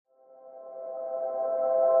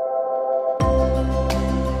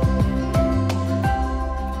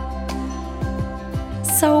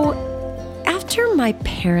So, after my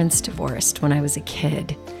parents divorced when I was a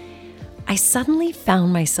kid, I suddenly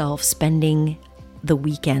found myself spending the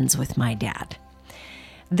weekends with my dad.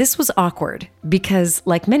 This was awkward because,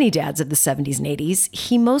 like many dads of the 70s and 80s,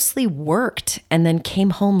 he mostly worked and then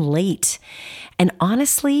came home late. And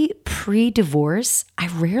honestly, pre-divorce, I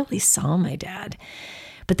rarely saw my dad.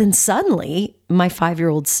 But then suddenly, my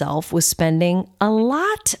 5-year-old self was spending a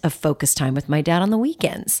lot of focus time with my dad on the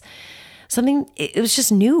weekends. It was just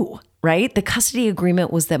new, right? The custody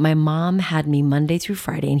agreement was that my mom had me Monday through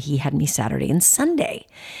Friday and he had me Saturday and Sunday.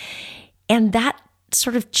 And that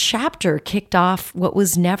sort of chapter kicked off what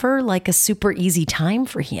was never like a super easy time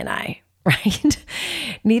for he and I, right?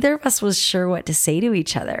 Neither of us was sure what to say to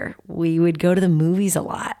each other. We would go to the movies a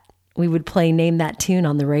lot. We would play Name That Tune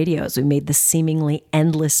on the radio as we made the seemingly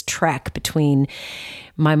endless trek between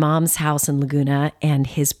my mom's house in Laguna and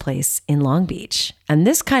his place in Long Beach. And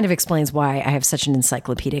this kind of explains why I have such an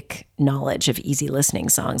encyclopedic knowledge of easy listening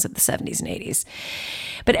songs of the 70s and 80s.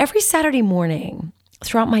 But every Saturday morning,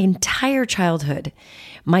 throughout my entire childhood,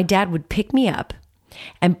 my dad would pick me up,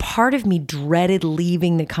 and part of me dreaded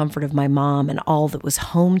leaving the comfort of my mom and all that was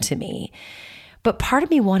home to me. But part of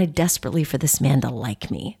me wanted desperately for this man to like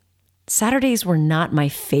me. Saturdays were not my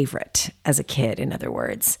favorite as a kid, in other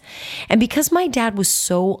words. And because my dad was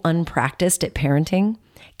so unpracticed at parenting,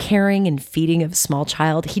 caring and feeding of a small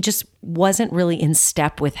child, he just wasn't really in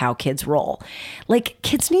step with how kids roll. Like,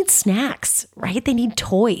 kids need snacks, right? They need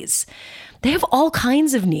toys. They have all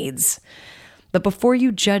kinds of needs. But before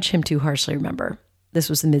you judge him too harshly, remember, this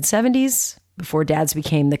was the mid-70s, before dads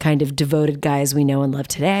became the kind of devoted guys we know and love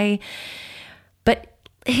today. But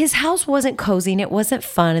his house wasn't cozy and it wasn't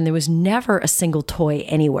fun, and there was never a single toy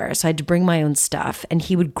anywhere. So I had to bring my own stuff, and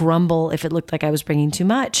he would grumble if it looked like I was bringing too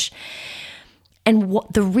much. And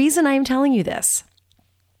the reason I'm telling you this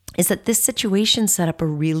is that this situation set up a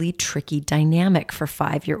really tricky dynamic for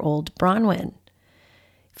 5-year-old Bronwyn.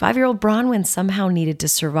 5-year-old Bronwyn somehow needed to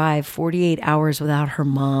survive 48 hours without her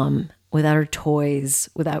mom, without her toys,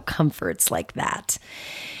 without comforts like that.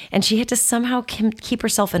 And she had to somehow keep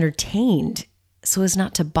herself entertained so as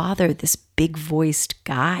not to bother this big-voiced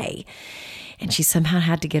guy. And she somehow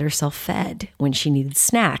had to get herself fed when she needed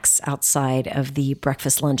snacks outside of the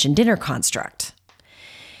breakfast, lunch, and dinner construct.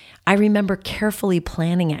 I remember carefully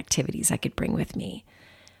planning activities I could bring with me.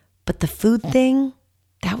 But the food thing,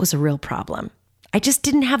 that was a real problem. I just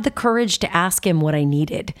didn't have the courage to ask him what I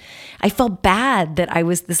needed. I felt bad that I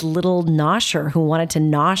was this little nosher who wanted to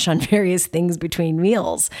nosh on various things between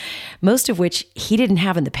meals, most of which he didn't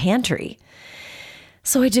have in the pantry.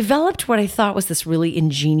 So I developed what I thought was this really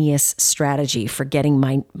ingenious strategy for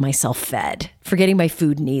getting myself fed, for getting my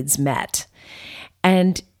food needs met.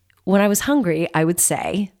 And when I was hungry, I would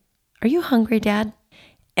say, "Are you hungry, Dad?"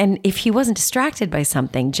 And if he wasn't distracted by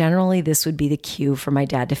something, generally this would be the cue for my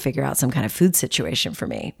dad to figure out some kind of food situation for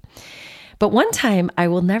me. But one time, I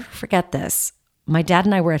will never forget this. My dad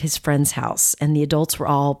and I were at his friend's house, and the adults were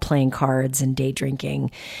all playing cards and day drinking.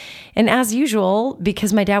 And as usual,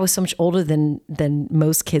 because my dad was so much older than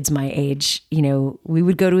most kids my age, we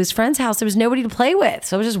would go to his friend's house. There was nobody to play with.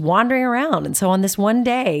 So I was just wandering around. And so on this one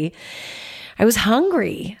day, I was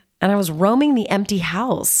hungry and I was roaming the empty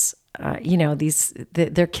house.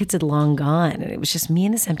 Their kids had long gone, and it was just me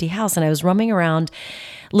in this empty house. And I was roaming around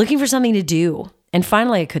looking for something to do. And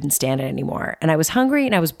finally, I couldn't stand it anymore. And I was hungry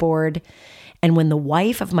and I was bored. And when the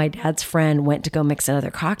wife of my dad's friend went to go mix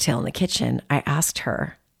another cocktail in the kitchen, I asked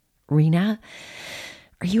her, "Rena,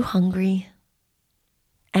 are you hungry?"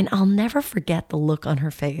 And I'll never forget the look on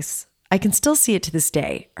her face. I can still see it to this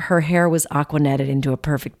day. Her hair was aquanetted into a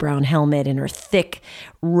perfect brown helmet, and her thick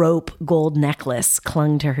rope gold necklace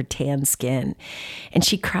clung to her tan skin. And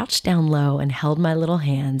she crouched down low and held my little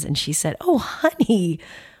hands, and she said, "Oh, honey,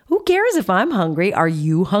 who cares if I'm hungry? Are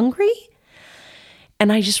you hungry?"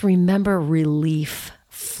 And I just remember relief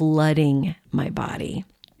flooding my body.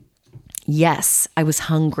 Yes, I was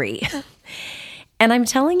hungry. And I'm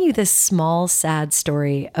telling you this small, sad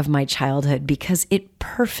story of my childhood because it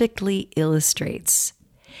perfectly illustrates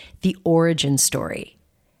the origin story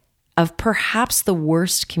of perhaps the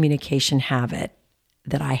worst communication habit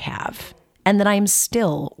that I have and that I'm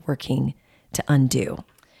still working to undo.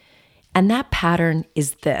 And that pattern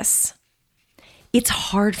is this. It's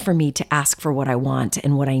hard for me to ask for what I want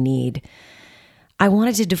and what I need. I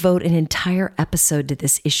wanted to devote an entire episode to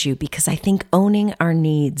this issue because I think owning our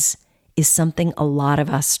needs is something a lot of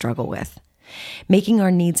us struggle with. Making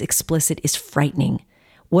our needs explicit is frightening.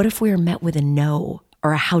 What if we are met with a no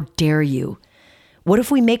or a how dare you? What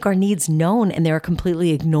if we make our needs known and they are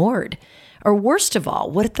completely ignored? Or worst of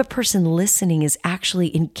all, what if the person listening is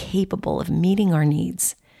actually incapable of meeting our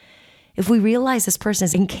needs? If we realize this person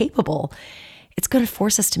is incapable, it's going to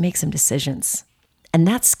force us to make some decisions. And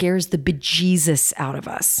that scares the bejesus out of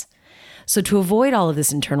us. So to avoid all of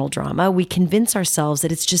this internal drama, we convince ourselves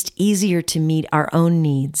that it's just easier to meet our own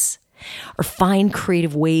needs or find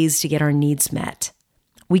creative ways to get our needs met.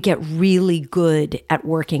 We get really good at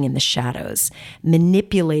working in the shadows,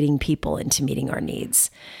 manipulating people into meeting our needs.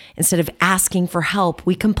 Instead of asking for help,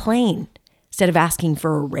 we complain. Instead of asking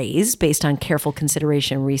for a raise based on careful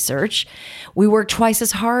consideration and research, we work twice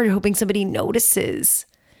as hard hoping somebody notices.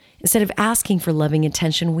 Instead of asking for loving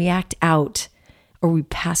attention, we act out or we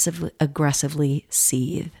passively aggressively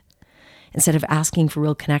seethe. Instead of asking for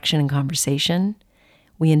real connection and conversation,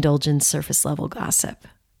 we indulge in surface level gossip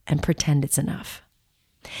and pretend it's enough.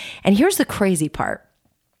 And here's the crazy part.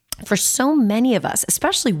 For so many of us,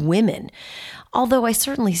 especially women, although I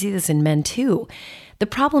certainly see this in men too, the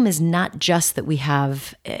problem is not just that we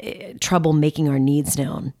have trouble making our needs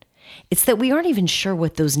known. It's that we aren't even sure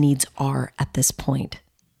what those needs are at this point.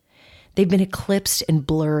 They've been eclipsed and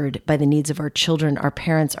blurred by the needs of our children, our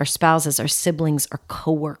parents, our spouses, our siblings, our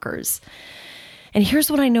coworkers. And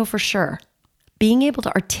here's what I know for sure. Being able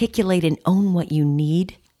to articulate and own what you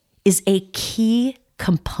need is a key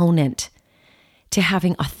component to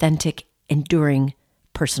having authentic, enduring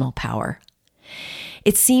personal power.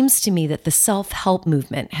 It seems to me that the self-help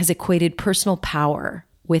movement has equated personal power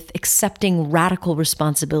with accepting radical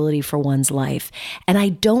responsibility for one's life. And I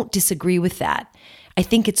don't disagree with that. I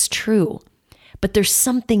think it's true, but there's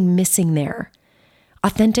something missing there.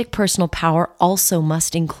 Authentic personal power also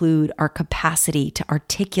must include our capacity to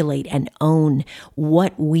articulate and own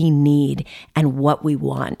what we need and what we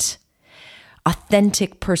want.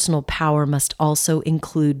 Authentic personal power must also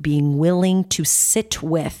include being willing to sit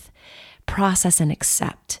with, process, and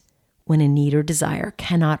accept when a need or desire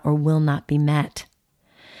cannot or will not be met.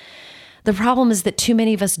 The problem is that too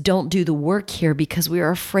many of us don't do the work here because we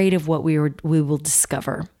are afraid of what we will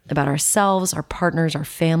discover about ourselves, our partners, our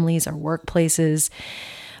families, our workplaces.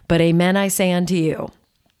 But amen, I say unto you,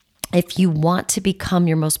 if you want to become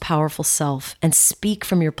your most powerful self and speak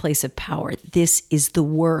from your place of power, this is the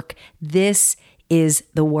work. This is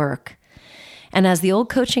the work. And as the old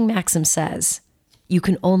coaching maxim says, you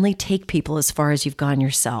can only take people as far as you've gone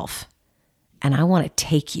yourself. And I want to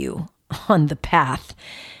take you on the path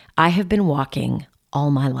I have been walking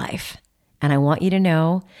all my life. And I want you to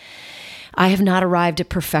know I have not arrived at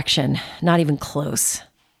perfection, not even close.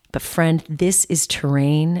 But friend, this is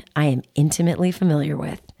terrain I am intimately familiar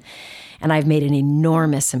with. And I've made an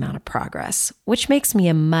enormous amount of progress, which makes me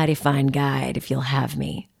a mighty fine guide if you'll have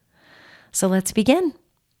me. So let's begin.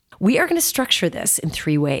 We are going to structure this in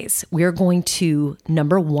 3 ways. We are going to,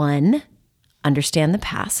 number 1, understand the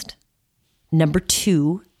past. Number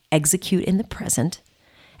 2, execute in the present.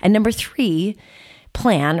 And number 3,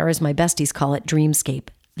 plan, or as my besties call it, dreamscape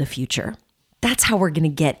the future. That's how we're going to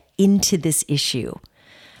get into this issue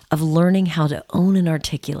of learning how to own and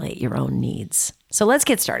articulate your own needs. So let's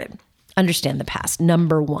get started. Understand the past.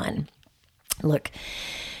 Number 1. Look,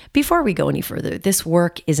 before we go any further, this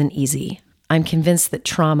work isn't easy. I'm convinced that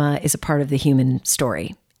trauma is a part of the human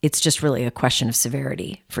story. It's just really a question of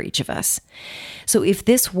severity for each of us. So if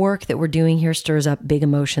this work that we're doing here stirs up big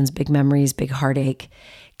emotions, big memories, big heartache,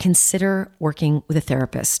 consider working with a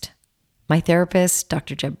therapist. My therapist,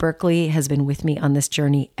 Dr. Jeb Berkley, has been with me on this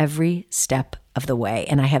journey every step of the way,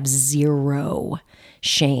 and I have zero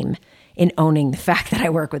shame in owning the fact that I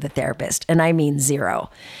work with a therapist, and I mean zero.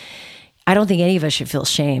 I don't think any of us should feel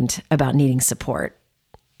shamed about needing support.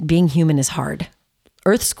 Being human is hard.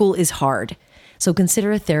 Earth School is hard. So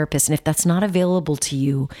consider a therapist. And if that's not available to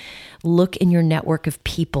you, look in your network of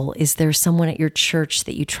people. Is there someone at your church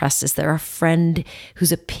that you trust? Is there a friend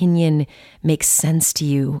whose opinion makes sense to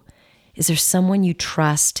you? Is there someone you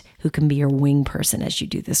trust who can be your wing person as you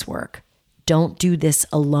do this work? Don't do this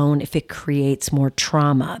alone if it creates more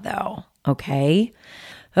trauma, though. Okay?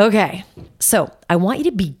 Okay. So I want you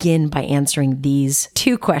to begin by answering these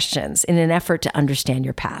 2 questions in an effort to understand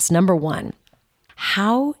your past. Number 1,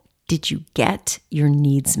 how did you get your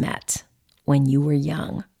needs met when you were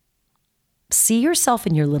young? See yourself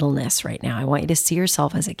in your littleness right now. I want you to see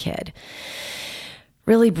yourself as a kid.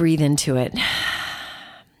 Really breathe into it.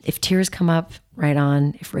 If tears come up, right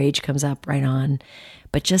on. If rage comes up, right on.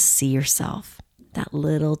 But just see yourself, that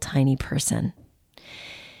little tiny person.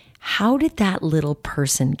 How did that little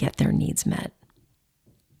person get their needs met?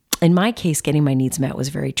 In my case, getting my needs met was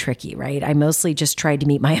very tricky, right? I mostly just tried to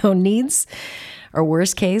meet my own needs. Or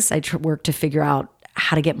worst case, I worked to figure out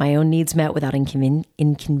how to get my own needs met without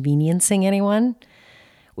inconveniencing anyone,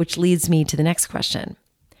 which leads me to the next question.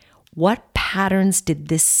 What patterns did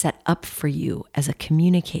this set up for you as a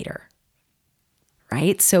communicator?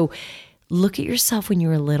 Right? So look at yourself when you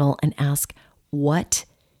were little and ask, what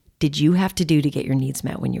did you have to do to get your needs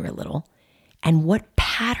met when you were little? And what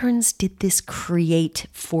patterns did this create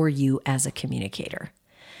for you as a communicator?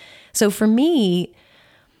 So for me,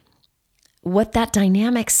 what that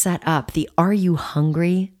dynamic set up, the "are you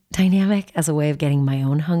hungry" dynamic as a way of getting my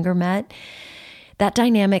own hunger met, that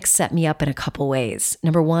dynamic set me up in a couple ways.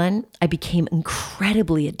 Number one, I became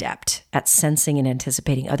incredibly adept at sensing and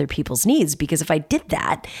anticipating other people's needs, because if I did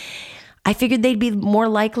that, I figured they'd be more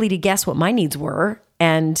likely to guess what my needs were,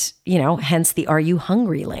 and, hence the "are you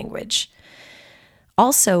hungry" language.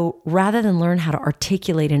 Also, rather than learn how to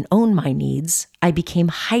articulate and own my needs, I became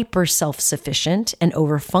hyper self-sufficient and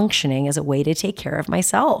over-functioning as a way to take care of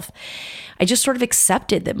myself. I just sort of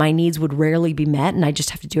accepted that my needs would rarely be met and I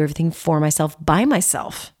just have to do everything for myself by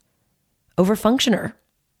myself. Over-functioner.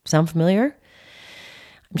 Sound familiar?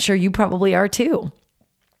 I'm sure you probably are too.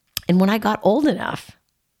 And when I got old enough,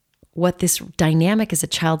 what this dynamic as a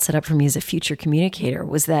child set up for me as a future communicator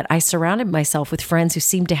was that I surrounded myself with friends who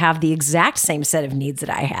seemed to have the exact same set of needs that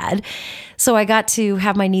I had. So I got to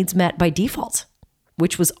have my needs met by default,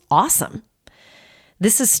 which was awesome.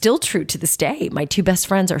 This is still true to this day. My two best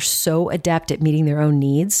friends are so adept at meeting their own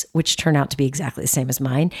needs, which turn out to be exactly the same as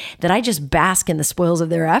mine, that I just bask in the spoils of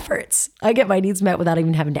their efforts. I get my needs met without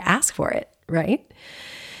even having to ask for it, right?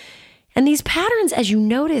 And these patterns, as you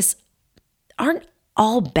notice, aren't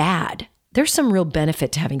all bad. There's some real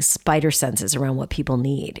benefit to having spider senses around what people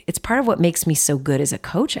need. It's part of what makes me so good as a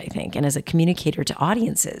coach, I think, and as a communicator to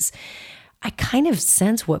audiences. I kind of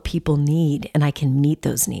sense what people need and I can meet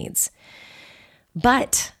those needs.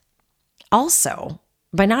 But also,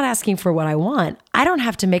 by not asking for what I want, I don't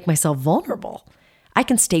have to make myself vulnerable. I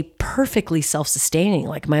can stay perfectly self-sustaining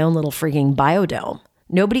like my own little freaking biodome.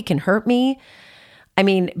 Nobody can hurt me. I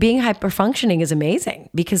mean, being hyper-functioning is amazing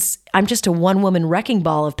because I'm just a one-woman wrecking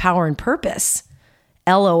ball of power and purpose.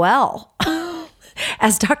 LOL.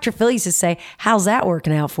 As Dr. Phil used to say, how's that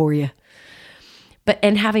working out for you?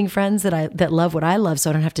 And having friends that love what I love so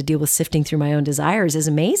I don't have to deal with sifting through my own desires is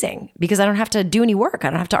amazing because I don't have to do any work. I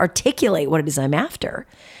don't have to articulate what it is I'm after.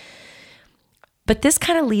 But this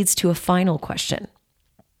kind of leads to a final question.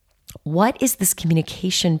 What is this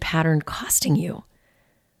communication pattern costing you?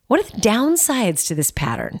 What are the downsides to this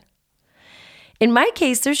pattern? In my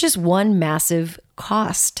case, there's just one massive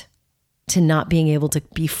cost to not being able to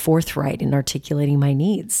be forthright in articulating my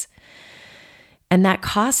needs. And that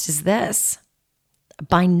cost is this.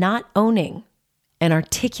 By not owning and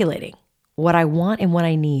articulating what I want and what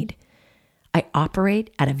I need, I operate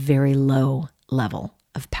at a very low level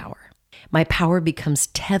of power. My power becomes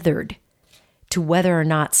tethered to whether or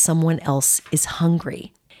not someone else is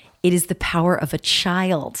hungry. It is the power of a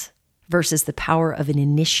child versus the power of an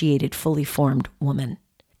initiated, fully formed woman.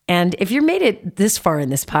 And if you've made it this far in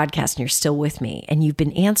this podcast and you're still with me and you've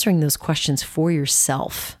been answering those questions for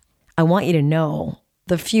yourself, I want you to know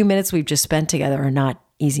the few minutes we've just spent together are not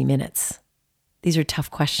easy minutes. These are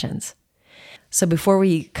tough questions. So before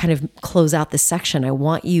we kind of close out this section, I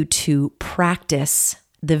want you to practice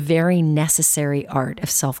the very necessary art of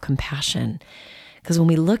self-compassion. Because when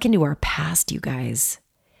we look into our past, you guys,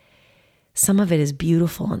 some of it is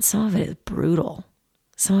beautiful and some of it is brutal.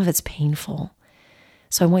 Some of it's painful.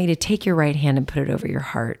 So I want you to take your right hand and put it over your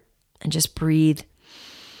heart and just breathe.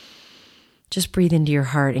 Just breathe into your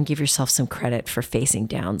heart and give yourself some credit for facing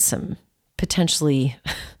down some potentially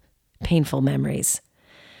painful memories.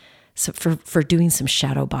 So for doing some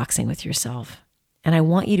shadow boxing with yourself. And I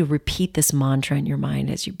want you to repeat this mantra in your mind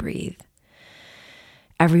as you breathe.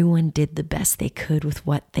 Everyone did the best they could with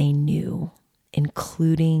what they knew,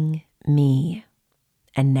 including me.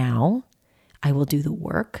 And now I will do the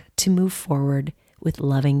work to move forward with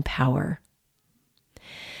loving power.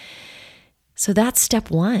 So that's step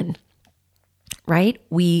one, right?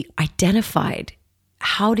 We identified,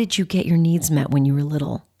 how did you get your needs met when you were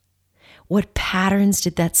little? What patterns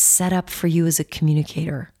did that set up for you as a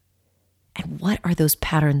communicator? And what are those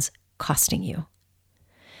patterns costing you?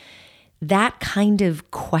 That kind of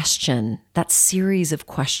question, that series of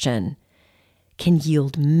question, can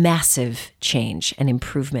yield massive change and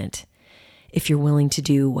improvement if you're willing to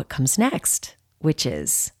do what comes next, which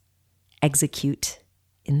is execute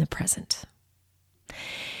in the present.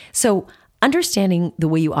 So understanding the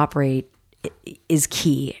way you operate is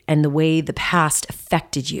key, and the way the past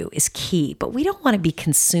affected you is key, but we don't want to be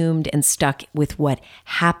consumed and stuck with what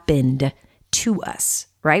happened to us,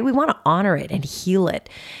 right? We want to honor it and heal it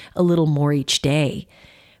a little more each day.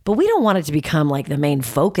 But we don't want it to become like the main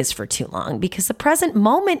focus for too long because the present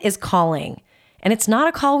moment is calling. And it's not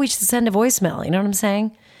a call we should send a voicemail. You know what I'm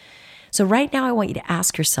saying? So right now, I want you to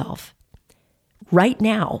ask yourself, right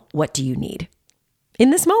now, what do you need? In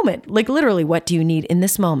this moment, like literally, what do you need in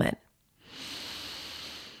this moment?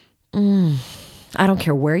 I don't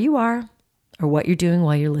care where you are or what you're doing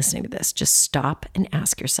while you're listening to this. Just stop and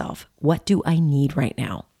ask yourself, what do I need right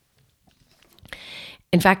now?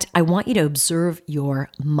 In fact, I want you to observe your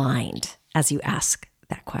mind as you ask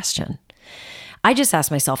that question. I just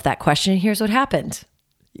asked myself that question, and here's what happened.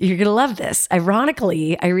 You're going to love this.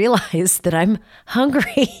 Ironically, I realized that I'm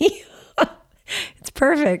hungry. It's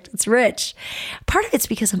perfect. It's rich. Part of it's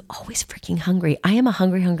because I'm always freaking hungry. I am a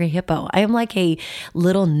hungry, hungry hippo. I am like a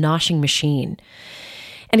little noshing machine.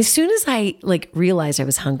 And as soon as I realized I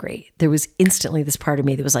was hungry, there was instantly this part of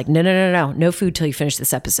me that was like, no food till you finish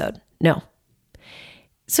this episode. No.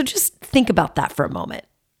 So just think about that for a moment.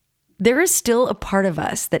 There is still a part of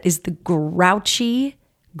us that is the grouchy,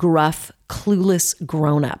 gruff, clueless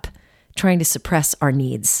grown-up trying to suppress our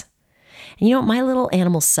needs. And you know what? My little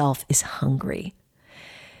animal self is hungry.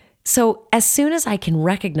 So as soon as I can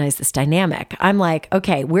recognize this dynamic, I'm like,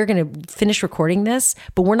 okay, we're going to finish recording this,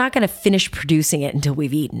 but we're not going to finish producing it until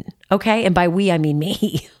we've eaten. Okay. And by we, I mean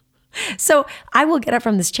me. So I will get up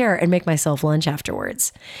from this chair and make myself lunch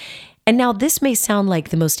afterwards. And now this may sound like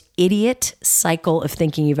the most idiot cycle of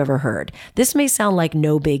thinking you've ever heard. This may sound like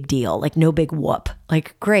no big deal, like no big whoop.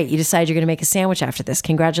 Like, great, you decide you're going to make a sandwich after this.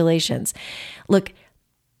 Congratulations. Look,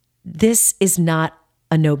 this is not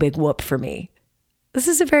a no big whoop for me. This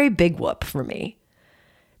is a very big whoop for me.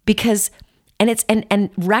 Because, and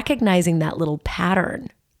recognizing that little pattern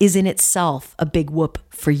is in itself a big whoop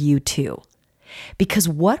for you too. Because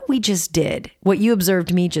what we just did, what you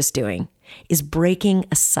observed me just doing, is breaking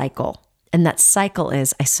a cycle. And that cycle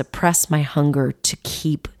is I suppress my hunger to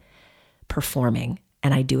keep performing.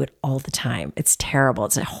 And I do it all the time. It's terrible.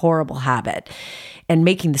 It's a horrible habit. And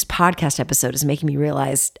making this podcast episode is making me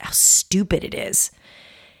realize how stupid it is.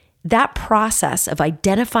 That process of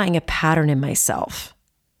identifying a pattern in myself,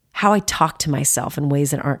 how I talk to myself in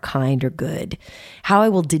ways that aren't kind or good, how I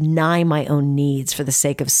will deny my own needs for the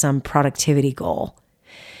sake of some productivity goal,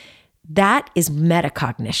 that is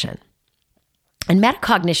metacognition. And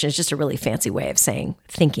metacognition is just a really fancy way of saying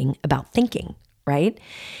thinking about thinking, right?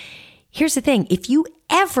 Here's the thing. If you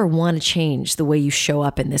ever want to change the way you show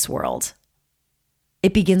up in this world,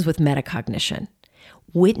 it begins with metacognition,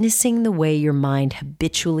 witnessing the way your mind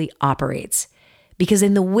habitually operates. Because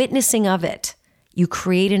in the witnessing of it, you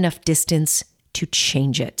create enough distance to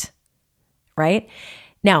change it, right?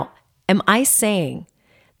 Now, am I saying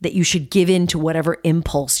that you should give in to whatever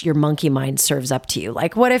impulse your monkey mind serves up to you?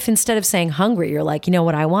 Like, what if instead of saying hungry, you're like, you know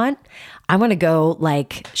what I want? I want to go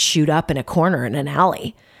shoot up in a corner in an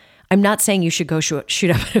alley. I'm not saying you should go shoot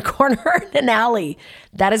up in a corner in an alley.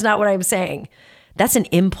 That is not what I'm saying. That's an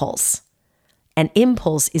impulse. An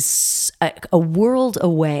impulse is a world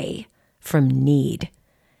away from need.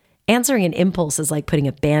 Answering an impulse is like putting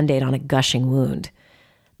a Band-Aid on a gushing wound.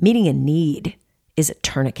 Meeting a need is a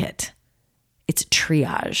tourniquet. It's a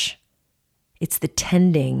triage. It's the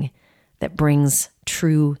tending that brings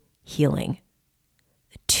true healing.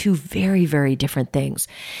 Two very, very different things.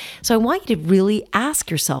 So I want you to really ask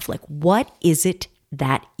yourself, what is it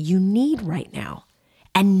that you need right now?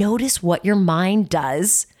 And notice what your mind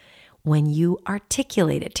does when you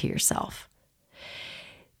articulate it to yourself.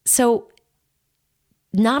 So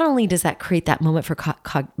not only does that create that moment for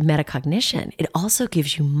metacognition, it also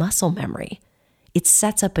gives you muscle memory. It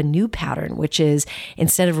sets up a new pattern, which is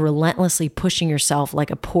instead of relentlessly pushing yourself like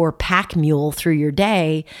a poor pack mule through your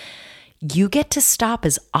day, you get to stop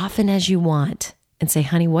as often as you want and say,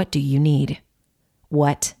 honey, what do you need?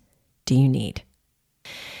 What do you need?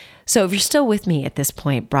 So if you're still with me at this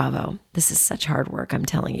point, bravo. This is such hard work, I'm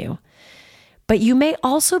telling you. But you may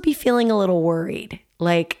also be feeling a little worried.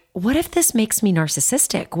 What if this makes me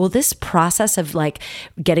narcissistic? Will this process of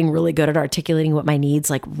getting really good at articulating what my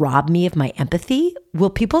needs rob me of my empathy?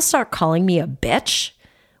 Will people start calling me a bitch?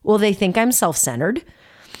 Will they think I'm self-centered?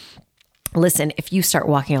 Listen, if you start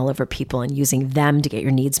walking all over people and using them to get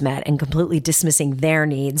your needs met and completely dismissing their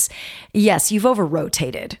needs, yes, you've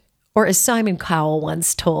over-rotated. Or as Simon Cowell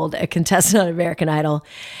once told a contestant on American Idol,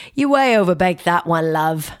 you way overbaked that one,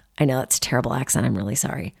 love. I know that's a terrible accent. I'm really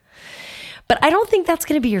sorry. But I don't think that's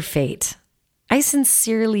going to be your fate. I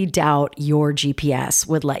sincerely doubt your GPS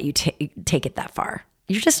would let you take it that far.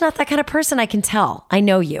 You're just not that kind of person, I can tell. I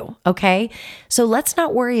know you, okay? So let's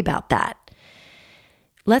not worry about that.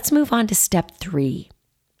 Let's move on to step 3,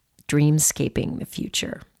 dreamscaping the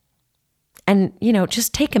future. And,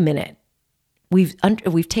 just take a minute.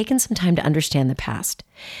 We've taken some time to understand the past.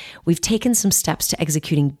 We've taken some steps to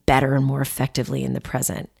executing better and more effectively in the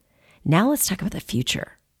present. Now let's talk about the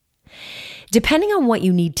future. Depending on what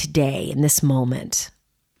you need today in this moment,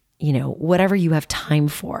 whatever you have time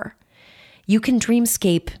for, you can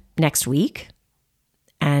dreamscape next week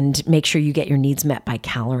and make sure you get your needs met by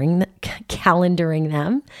calendaring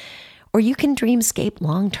them, or you can dreamscape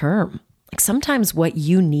long term. Like sometimes what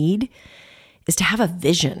you need is to have a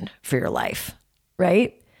vision for your life,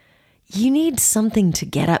 right? You need something to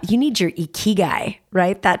get up. You need your ikigai,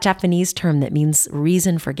 right? That Japanese term that means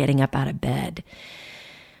reason for getting up out of bed.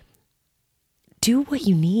 Do what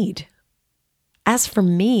you need. As for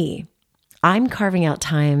me, I'm carving out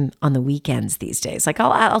time on the weekends these days. Like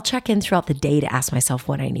I'll check in throughout the day to ask myself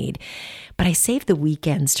what I need, but I save the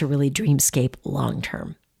weekends to really dreamscape long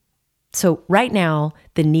term. So right now,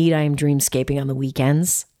 the need I am dreamscaping on the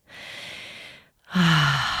weekends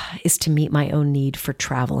is to meet my own need for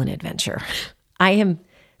travel and adventure. I am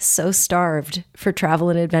so starved for travel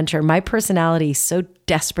and adventure. My personality so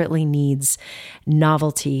desperately needs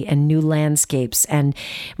novelty and new landscapes. And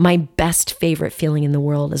my best favorite feeling in the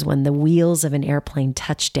world is when the wheels of an airplane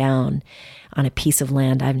touch down on a piece of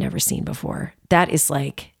land I've never seen before. That is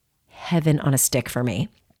like heaven on a stick for me.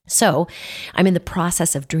 So I'm in the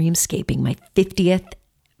process of dreamscaping my 50th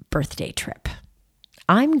birthday trip.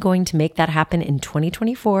 I'm going to make that happen in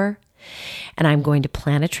 2024, and I'm going to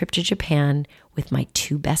plan a trip to Japan with my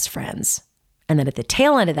 2 best friends. And then at the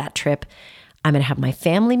tail end of that trip, I'm going to have my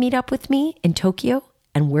family meet up with me in Tokyo,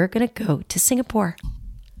 and we're going to go to Singapore.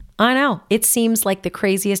 I know, it seems like the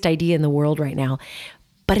craziest idea in the world right now,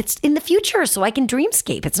 but it's in the future, so I can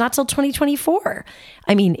dreamscape. It's not till 2024.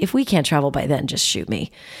 I mean, if we can't travel by then, just shoot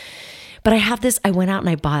me. But I went out and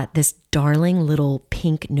I bought this darling little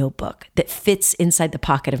pink notebook that fits inside the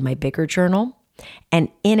pocket of my bigger journal. And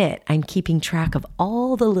in it, I'm keeping track of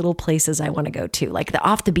all the little places I want to go to, like the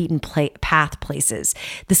off the beaten path places,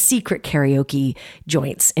 the secret karaoke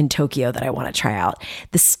joints in Tokyo that I want to try out,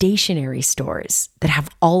 the stationery stores that have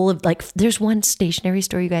there's one stationery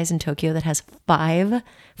store, you guys, in Tokyo that has 5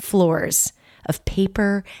 floors of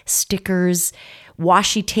paper, stickers,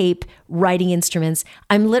 washi tape, writing instruments.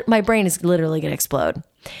 My brain is literally going to explode.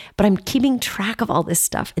 But I'm keeping track of all this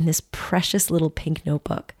stuff in this precious little pink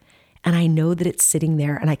notebook. And I know that it's sitting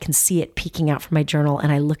there and I can see it peeking out from my journal.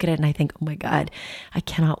 And I look at it and I think, oh my God, I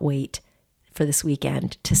cannot wait for this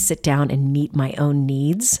weekend to sit down and meet my own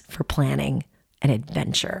needs for planning an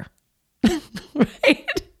adventure.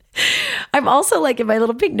 Right? I'm also in my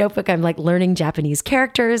little pink notebook, I'm learning Japanese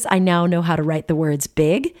characters. I now know how to write the words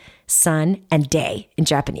big, sun, and day in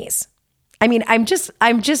Japanese. I mean, I'm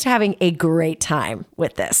just having a great time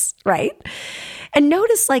with this, right? And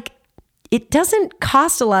notice it doesn't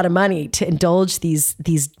cost a lot of money to indulge these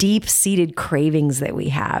deep-seated cravings that we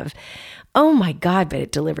have. Oh my God, but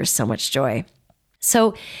it delivers so much joy.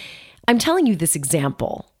 So I'm telling you this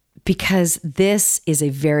example because this is a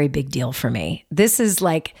very big deal for me. This is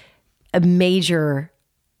a major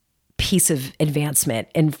piece of advancement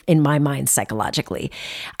in my mind psychologically.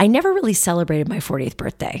 I never really celebrated my 40th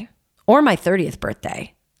birthday or my 30th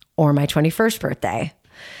birthday or my 21st birthday.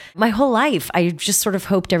 My whole life, I just sort of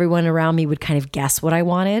hoped everyone around me would kind of guess what I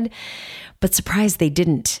wanted, but surprised they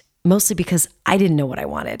didn't, mostly because I didn't know what I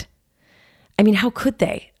wanted. I mean, how could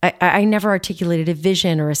they? I never articulated a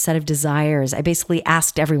vision or a set of desires. I basically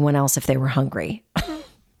asked everyone else if they were hungry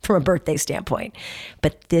from a birthday standpoint.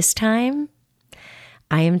 But this time,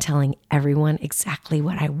 I am telling everyone exactly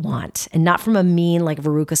what I want. And not from a mean,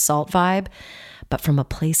 Veruca Salt vibe, but from a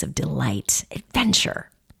place of delight, adventure.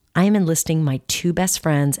 I am enlisting my 2 best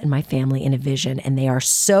friends and my family in a vision, and they are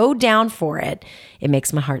so down for it. It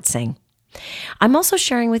makes my heart sing. I'm also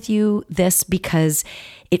sharing with you this because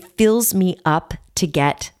it fills me up to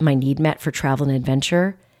get my need met for travel and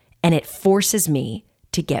adventure, and it forces me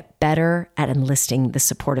to get better at enlisting the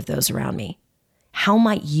support of those around me. How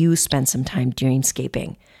might you spend some time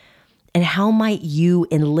dreamscaping? And how might you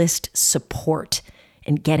enlist support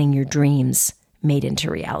in getting your dreams made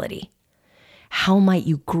into reality? How might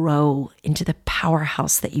you grow into the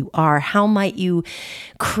powerhouse that you are? How might you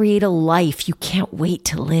create a life you can't wait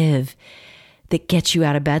to live that gets you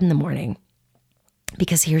out of bed in the morning?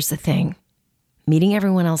 Because here's the thing, meeting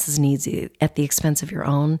everyone else's needs at the expense of your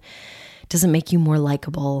own doesn't make you more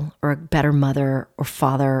likable or a better mother or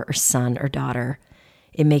father or son or daughter.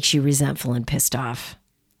 It makes you resentful and pissed off.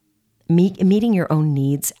 Meeting your own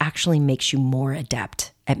needs actually makes you more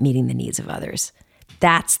adept at meeting the needs of others.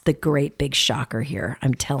 That's the great big shocker here,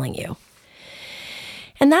 I'm telling you.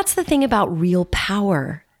 And that's the thing about real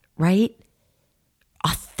power, right?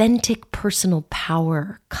 Authentic personal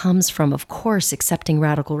power comes from, of course, accepting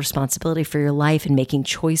radical responsibility for your life and making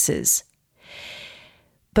choices.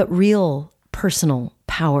 But real personal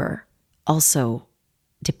power also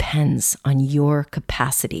depends on your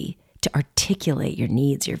capacity to articulate your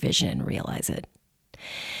needs, your vision, and realize it.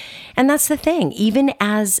 And that's the thing. Even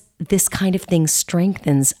as this kind of thing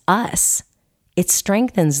strengthens us, it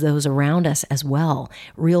strengthens those around us as well.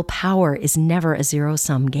 Real power is never a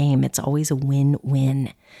zero-sum game. It's always a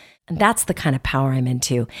win-win. And that's the kind of power I'm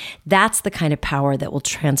into. That's the kind of power that will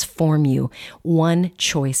transform you one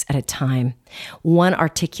choice at a time, one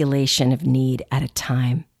articulation of need at a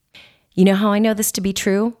time. You know how I know this to be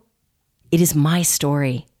true? It is my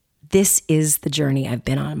story. This is the journey I've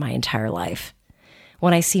been on my entire life.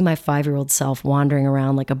 When I see my 5-year-old self wandering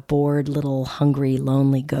around like a bored, little, hungry,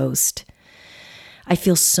 lonely ghost, I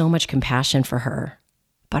feel so much compassion for her,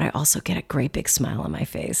 but I also get a great big smile on my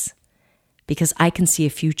face because I can see a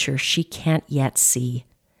future she can't yet see.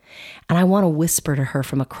 And I want to whisper to her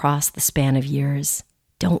from across the span of years,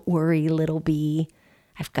 don't worry, little bee,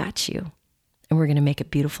 I've got you, and we're going to make a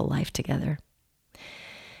beautiful life together.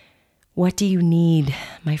 What do you need,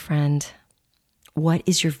 my friend? What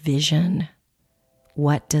is your vision?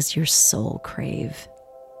 What does your soul crave?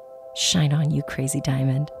 Shine on, you crazy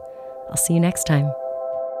diamond. I'll see you next time.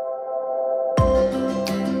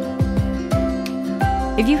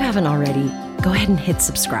 If you haven't already, go ahead and hit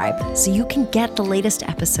subscribe so you can get the latest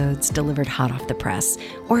episodes delivered hot off the press.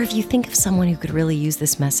 Or if you think of someone who could really use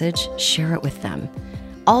this message, share it with them.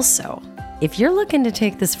 Also, if you're looking to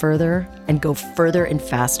take this further and go further and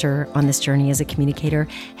faster on this journey as a communicator,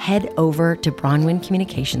 head over to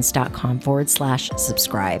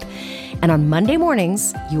bronwyncommunications.com/subscribe. And on Monday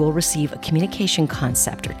mornings, you will receive a communication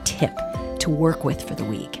concept or tip to work with for the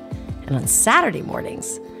week. And on Saturday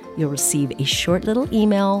mornings, you'll receive a short little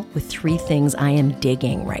email with 3 things I am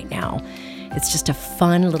digging right now. It's just a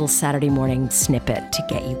fun little Saturday morning snippet to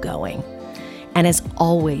get you going. And as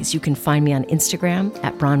always, you can find me on Instagram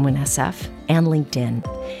at BronwynSF and LinkedIn.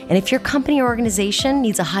 And if your company or organization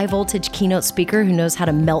needs a high voltage keynote speaker who knows how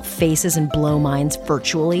to melt faces and blow minds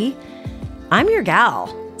virtually, I'm your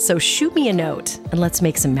gal. So shoot me a note and let's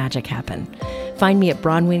make some magic happen. Find me at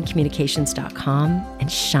bronwyncommunications.com and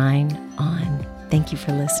shine on. Thank you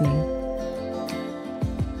for listening.